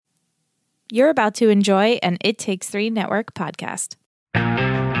You're about to enjoy an It Takes Three Network podcast.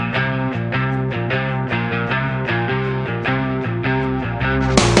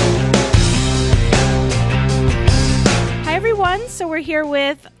 Hi, everyone. So we're here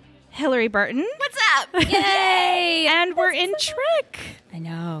with Hilarie Burton. What's up? Yay! And we're in TRIC. I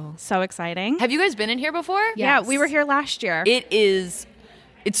know. So exciting. Have you guys been in here before? Yes. Yeah, we were here last year.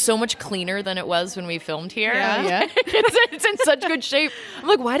 It's so much cleaner than it was when we filmed here. Yeah. It's in such good shape. I'm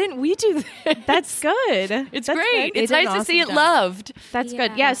like, why didn't we do this? That's good. It's That's great. good. It's nice to see it loved. That's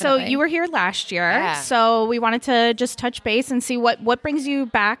good. Yeah, so you were here last year. Yeah. So we wanted to just touch base and see what brings you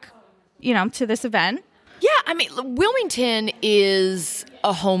back, to this event. Yeah, I mean, Wilmington is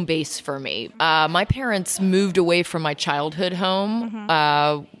a home base for me. My parents moved away from my childhood home,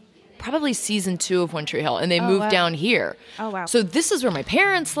 probably season 2 of One Tree Hill, and they moved down here. Oh, wow. So this is where my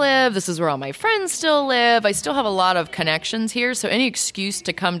parents live. This is where all my friends still live. I still have a lot of connections here, so any excuse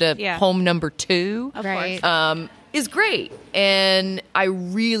to come to home number 2 Of course. is great. And I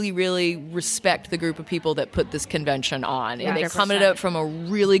really, really respect the group of people that put this convention on. And they come at it from a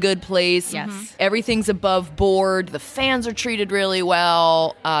really good place. Yes. Everything's above board. The fans are treated really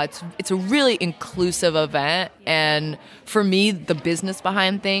well. It's a really inclusive event. And for me, the business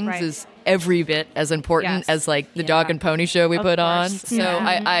behind things is every bit as important as like the dog and pony show we put on. So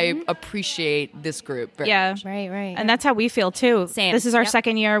I appreciate this group. Right. And that's how we feel too. Same. This is our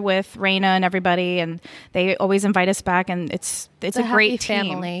second year with Raina and everybody, and they always invite us back, and it's a great team.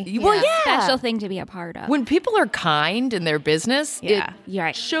 family. Well, yeah. Special thing to be a part of. When people are kind in their business,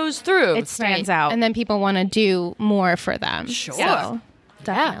 it shows through. It stands out. And then people want to do more for them. Sure. So,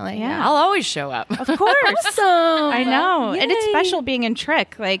 definitely. Yeah. I'll always show up. Of course. Awesome. I know. Yay. And it's special being in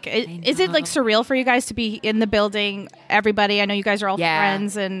TRIC. Like, is it like surreal for you guys to be in the building? Everybody, I know you guys are all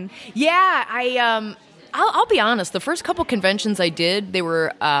friends. And Yeah, I'll be honest. The first couple conventions I did, they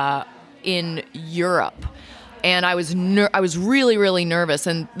were in Europe. And I was really, really nervous.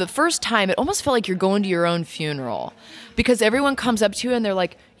 And the first time, it almost felt like you're going to your own funeral. Because everyone comes up to you and they're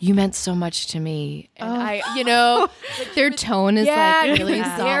like, you meant so much to me. And their tone is like really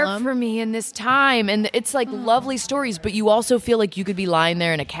there solemn. for me in this time. And it's like lovely stories, but you also feel like you could be lying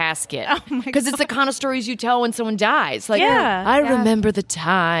there in a casket. Because it's the kind of stories you tell when someone dies. Like, I remember the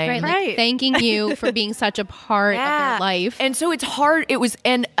time. Like thanking you for being such a part of their life. And so it's hard.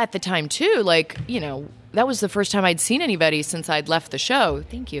 And at the time too, like, that was the first time I'd seen anybody since I'd left the show.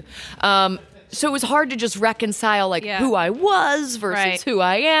 Thank you. So it was hard to just reconcile who I was versus who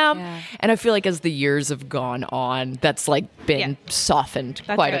I am. Yeah. And I feel like as the years have gone on, that's been softened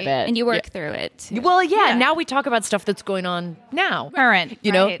quite a bit. And you work through it too. Well, now we talk about stuff that's going on now. Current.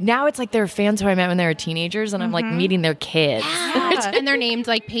 Now it's like there are fans who I met when they were teenagers and I'm like meeting their kids. Yeah. And they're named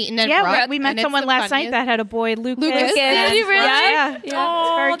like Peyton and Brooke. We met someone last night that had a boy, Lucas. Did you really? Yeah.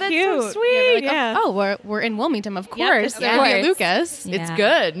 Oh, it's very that's cute. so sweet. We're in Wilmington, of course. Of course. Lucas. It's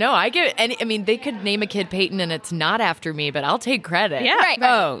good. No, I get it. And I mean, they could name a kid Peyton and it's not after me, but I'll take credit. Yeah. Right.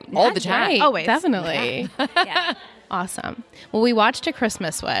 Oh, all the time. Right. Always. Definitely. Yeah. Awesome. Well, we watched A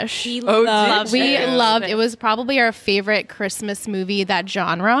Christmas Wish. We loved We it. loved it. Was probably our favorite Christmas movie, that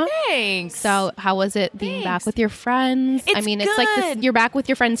genre. Thanks. So how was it being back with your friends? It's it's like good. you're back with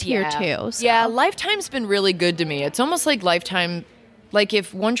your friends here too. So. Yeah, Lifetime's been really good to me. It's almost like Lifetime, like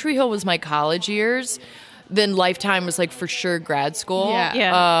if One Tree Hill was my college years, then Lifetime was like for sure grad school.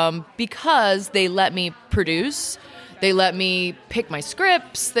 Yeah. Because they let me produce, they let me pick my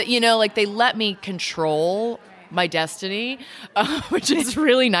scripts, they let me control my destiny, which is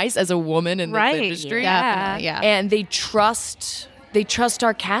really nice as a woman in this industry. Definitely, yeah. And they trust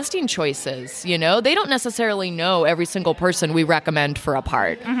our casting choices. They don't necessarily know every single person we recommend for a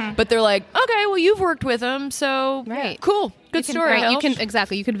part, but they're like, okay, well, you've worked with them, so cool, good story. You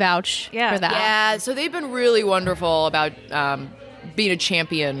could vouch for that. Yeah, so they've been really wonderful about being a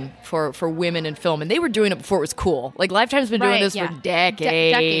champion for women in film, and they were doing it before it was cool. Like Lifetime's been doing this for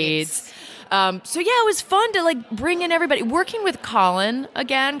decades. So it was fun to bring in everybody. Working with Colin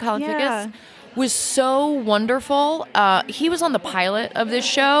Fickus was so wonderful. He was on the pilot of this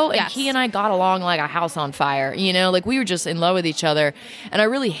show, and he and I got along like a house on fire. We were just in love with each other, and I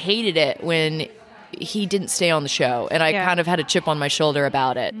really hated it when he didn't stay on the show, and I kind of had a chip on my shoulder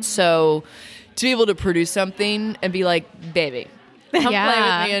about it. So to be able to produce something and be like, baby, come play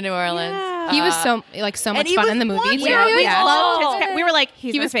with me in New Orleans. Yeah. He was so much fun in the movie. We loved his. We were like,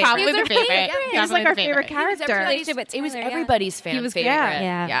 he was probably their favorite. He was like our favorite character. It was everybody's fan favorite.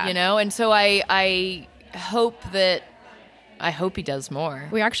 Yeah. And so I hope that I hope he does more.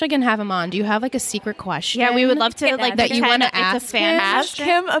 We're actually going to have him on. Do you have like a secret question? Yeah, we would love to that you want to ask him. Ask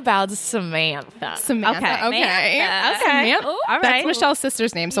him about Samantha. Samantha. Okay. Samantha. All right. That's Michelle's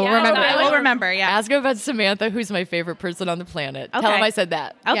sister's name, so we'll remember. We'll remember, yeah. Ask him about Samantha, who's my favorite person on the planet. Okay. Tell him I said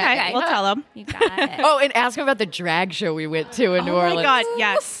that. Okay, we'll tell him. You got it. Oh, and ask him about the drag show we went to in New Orleans. Oh my God,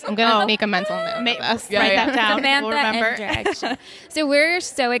 yes. I'm going to make a mental note of this. Write that down. Samantha We'll remember. and drag show. So we're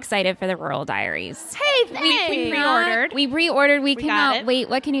so excited for the Rural Diaries. Hey, we pre-ordered. We pre-ordered. We got cannot it. wait.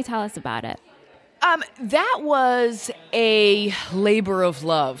 What can you tell us about it? That was a labor of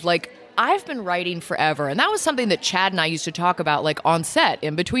love. Like, I've been writing forever, and that was something that Chad and I used to talk about, like, on set,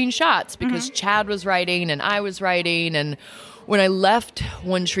 in between shots, because Chad was writing and I was writing, and when I left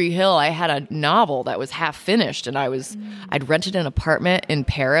One Tree Hill, I had a novel that was half finished, and I'd rented an apartment in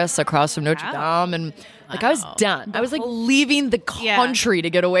Paris across from Notre Dame, and like I was done. I was like leaving the country to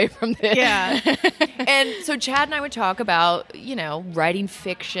get away from this. Yeah. And so Chad and I would talk about, writing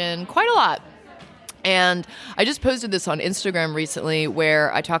fiction quite a lot. And I just posted this on Instagram recently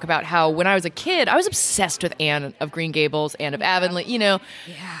where I talk about how when I was a kid, I was obsessed with Anne of Green Gables, Anne of Avonlea,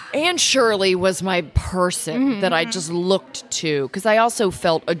 Anne Shirley was my person that I just looked to because I also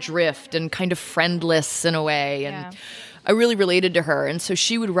felt adrift and kind of friendless in a way. And I really related to her. And so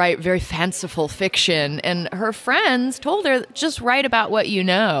she would write very fanciful fiction. And her friends told her, just write about what you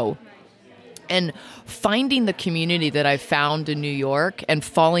know. And finding the community that I found in New York and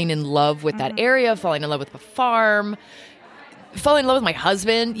falling in love with that area, falling in love with the farm, falling in love with my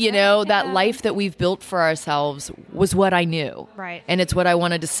husband, that life that we've built for ourselves was what I knew. Right. And it's what I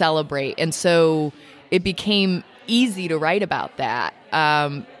wanted to celebrate. And so it became easy to write about that.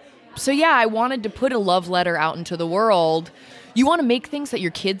 I wanted to put a love letter out into the world. You want to make things that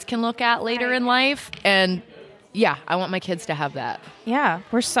your kids can look at later in life. And I want my kids to have that. Yeah,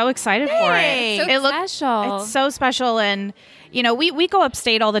 we're so excited for it. So special. It's so special. And, we go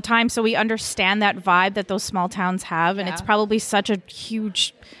upstate all the time, so we understand that vibe that those small towns have. And it's probably such a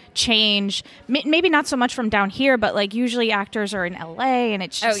huge change. Maybe not so much from down here, but like usually actors are in LA and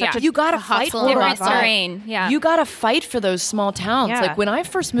it's just such a you gotta fight for different terrain. Yeah. You gotta fight for those small towns. Yeah. Like when I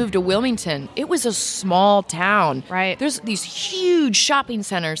first moved to Wilmington, it was a small town. Right. There's these huge shopping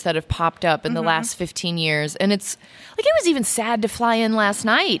centers that have popped up in the last 15 years. And it's like, it was even sad to fly in last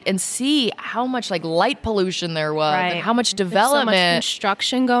night and see how much like light pollution there was and how much development. So much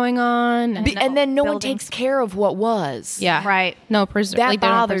construction going on. And then no one takes care of what was. Yeah. Right. No, that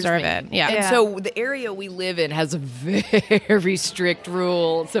bothers preserve me. it. Yeah. And so the area we live in has very strict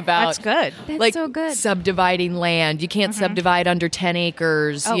rules about That's good. That's like so good. subdividing land. You can't subdivide under 10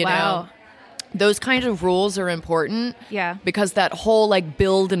 acres, Oh, you wow. know. Those kinds of rules are important. Yeah. Because that whole like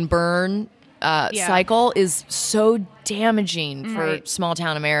build and burn cycle is so damaging for small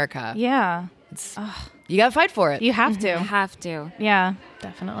town America. Yeah. You got to fight for it. You have to. You have to. Yeah.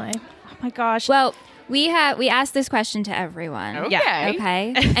 Definitely. Oh my gosh. Well, we asked this question to everyone. Okay.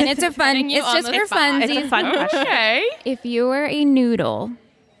 Okay. And it's a fun. you It's on just the for spot. funsies. It's a fun question. Okay. If you were a noodle,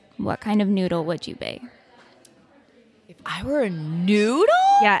 what kind of noodle would you be? If I were a noodle?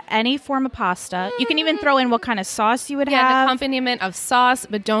 Yeah, any form of pasta. You can even throw in what kind of sauce you would Yeah, have. an accompaniment of sauce,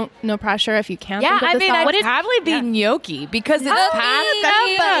 but no pressure if you can't Yeah, think of I the mean, sauce. I'd probably be gnocchi because it's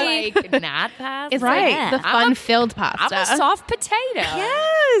pasta, but like not pasta. It's right. Yeah. The fun-filled pasta. I'm a soft potato.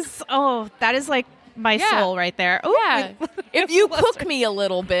 Yes. Oh, that is like my Yeah. soul right there. Ooh. Yeah. If you cook me a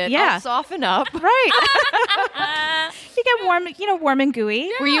little bit, Yeah. I'll soften up. Right. You get warm and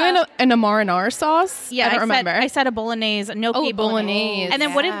gooey. Were you in a marinara sauce? Yeah, I don't remember. I said a bolognese, a gnocchi bolognese. And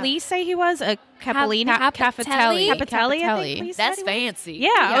then what did Lee say he was? A capellini? Cafatelli. Capitelli, I think Lee said That's he was. fancy. Yeah,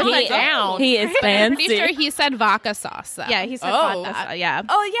 I was like, down. He is I'm pretty sure he said vodka sauce. Though. Yeah, he said Oh. vodka. Yeah.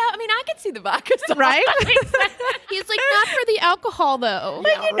 Oh yeah, I mean I could see the vodka sauce. Right? He's like, not for the alcohol though.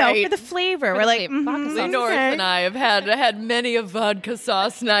 But you know, right. for the flavor. We're the like, flavor. Vodka mhm, Lee North okay. and I have had many a vodka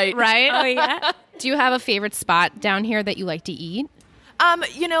sauce night. Right? Oh yeah. Do you have a favorite spot down here that you like to eat?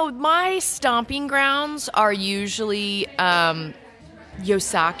 My stomping grounds are usually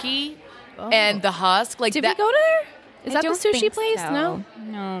Yosaki and the Husk. Like Did that. we go there? Is I that the don't sushi think place? so. No.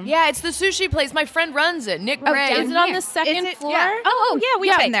 No. Yeah, it's the sushi place. My friend runs it. Nick Ray. Is it on the second it- floor? yeah. Oh, yeah,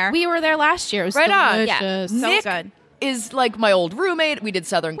 we've been there. We were there last year. It was Right on. delicious. So Nick good. is like my old roommate. We did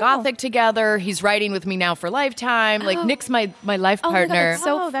Southern Gothic together. He's writing with me now for Lifetime. Like Nick's my life partner. that's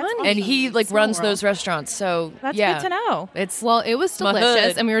so that's funny. and he like Small runs world. those restaurants. So That's yeah. good to know. It's Well, it was My delicious,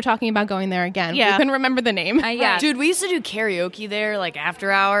 hood. and we were talking about going there again. Yeah. We couldn't remember the name. Yeah. dude, we used to do karaoke there like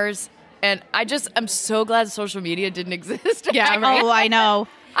after hours. And I'm so glad social media didn't exist. Yeah, right. Oh, I know.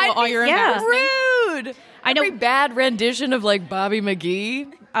 I'd all be your so embarrassment. rude. I know every bad rendition of like Bobby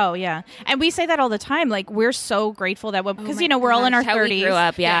McGee. Oh yeah, and we say that all the time. Like we're so grateful that because we're all in our 30s. We grew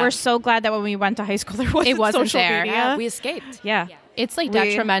up, We're so glad that when we went to high school, there wasn't social there. media. Yeah, we escaped. Yeah. It's like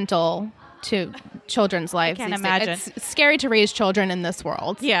detrimental to children's lives. I can't imagine. It's scary to raise children in this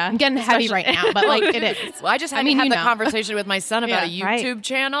world. Yeah. I'm getting heavy right now, but like it is. Well, I just had to have the conversation with my son about a YouTube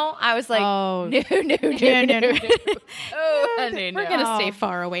channel. I was like, no. Oh, honey, We're going to stay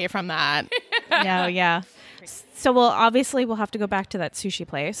far away from that. Yeah. So we'll have to go back to that sushi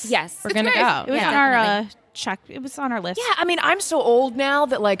place. Yes, we're going to go. It was on our it was on our list. Yeah, I mean, I'm so old now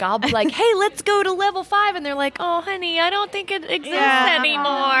that like I'll be like, hey, let's go to level 5, and they're like, oh, honey, I don't think it exists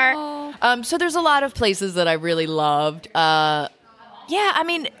anymore. So there's a lot of places that I really loved. I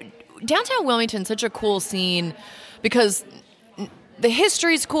mean, downtown Wilmington, such a cool scene because the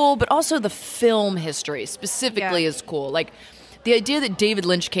history's cool, but also the film history specifically is cool. Like the idea that David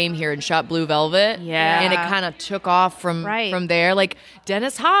Lynch came here and shot Blue Velvet, and it kind of took off from there. Like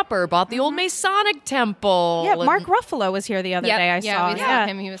Dennis Hopper bought the old Masonic temple. Yeah, Mark Ruffalo was here the other day. I saw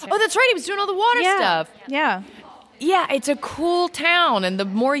him. He was here. Oh, that's right. He was doing all the water stuff. Yeah, it's a cool town, and the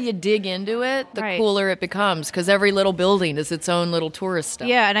more you dig into it, the cooler it becomes because every little building is its own little tourist stuff.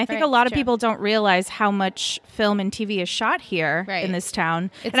 Yeah, and I think a lot of people don't realize how much film and TV is shot here in this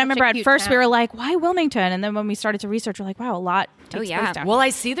town. And I remember at first we were like, why Wilmington? And then when we started to research, we're like, wow, a lot takes place down Well, I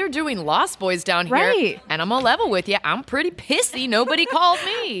see they're doing Lost Boys down here, and I'm going to level with you. I'm pretty pissy. Nobody called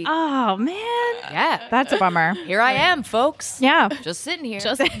me. Oh, man. Yeah. That's a bummer. Here I am, folks. Yeah. Just sitting here.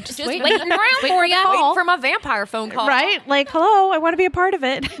 Just waiting around for you. Waiting for my vampire phone call. Right? Like, hello, I want to be a part of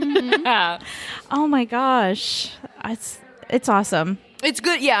it. Oh my gosh. It's awesome. It's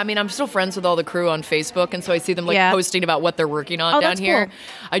good. Yeah, I mean, I'm still friends with all the crew on Facebook, and so I see them posting about what they're working on down here. Cool.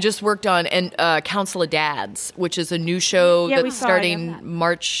 I just worked on Council of Dads, which is a new show that's starting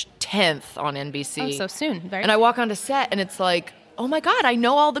March 10th on NBC. Oh, so soon. And I walk onto set, and it's like, oh my God, I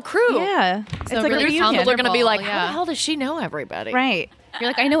know all the crew. Yeah. It's like really people are going to be like, how the hell does she know everybody? Right. You're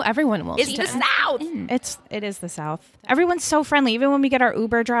like, I know everyone will. It's the South. It is the South. Everyone's so friendly. Even when we get our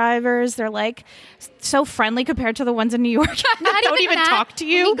Uber drivers, they're like so friendly compared to the ones in New York. Don't even talk to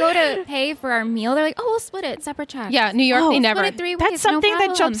you. When we go to pay for our meal, they're like, oh, we'll split it, separate checks. Yeah, New York, they never. Split it 3 ways, That's something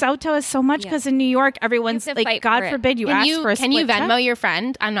that jumps out to us so much because in New York, everyone's like, God forbid you ask for a split Can you Venmo check? your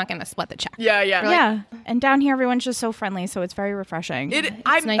friend? I'm not going to split the check. Yeah. And down here, everyone's just so friendly, so it's very refreshing.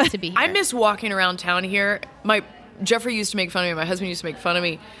 It's nice to be here. I miss walking around town here. Jeffrey used to make fun of me. My husband used to make fun of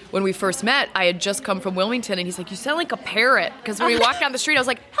me. When we first met, I had just come from Wilmington, and he's like, you sound like a parrot. Because when we walked down the street, I was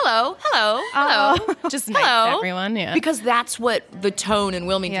like, hello. Just nice to everyone, Because that's what the tone in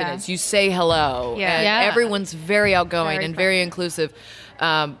Wilmington is. You say hello. And everyone's very outgoing and very inclusive.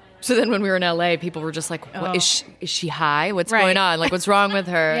 So then when we were in LA, people were just like, is she high? What's going on? Like, what's wrong with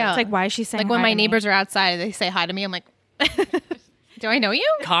her? It's like, why is she saying like when my neighbors are outside, they say hi to me. I'm like, do I know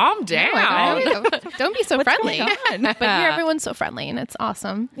you? Calm down. Don't be so friendly. But here everyone's so friendly, and it's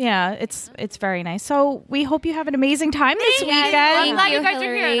awesome. Yeah, it's very nice. So we hope you have an amazing time this weekend. I'm glad you guys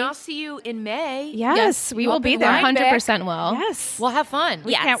are here, and I'll see you in May. Yes, we will be there. 100% will. Yes. We'll have fun.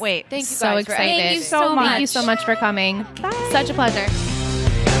 We can't wait. Thank you so guys excited. Thank you so much. Thank you so much for coming. Bye. Such a pleasure.